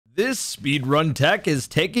This speedrun tech is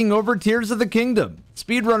taking over Tears of the Kingdom.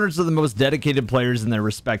 Speedrunners are the most dedicated players in their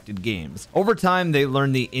respected games. Over time, they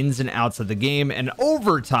learn the ins and outs of the game, and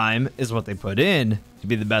overtime is what they put in to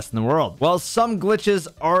be the best in the world. Well, some glitches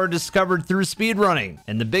are discovered through speedrunning,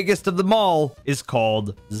 and the biggest of them all is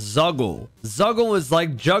called Zuggle. Zuggle is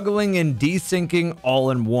like juggling and desyncing all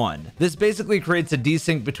in one. This basically creates a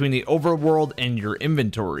desync between the overworld and your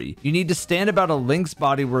inventory. You need to stand about a Link's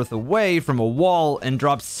body worth away from a wall and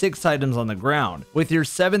drop 6 items on the ground, with your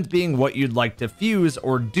 7th being what you'd like to fuse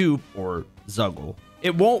or dupe or Zuggle.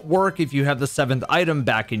 It won't work if you have the 7th item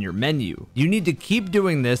back in your menu. You need to keep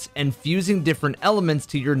doing this and fusing different elements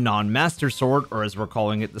to your non-master sword, or as we're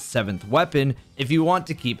calling it, the 7th weapon, if you want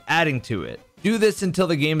to keep adding to it. Do this until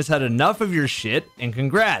the game has had enough of your shit, and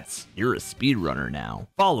congrats, you're a speedrunner now.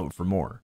 Follow for more.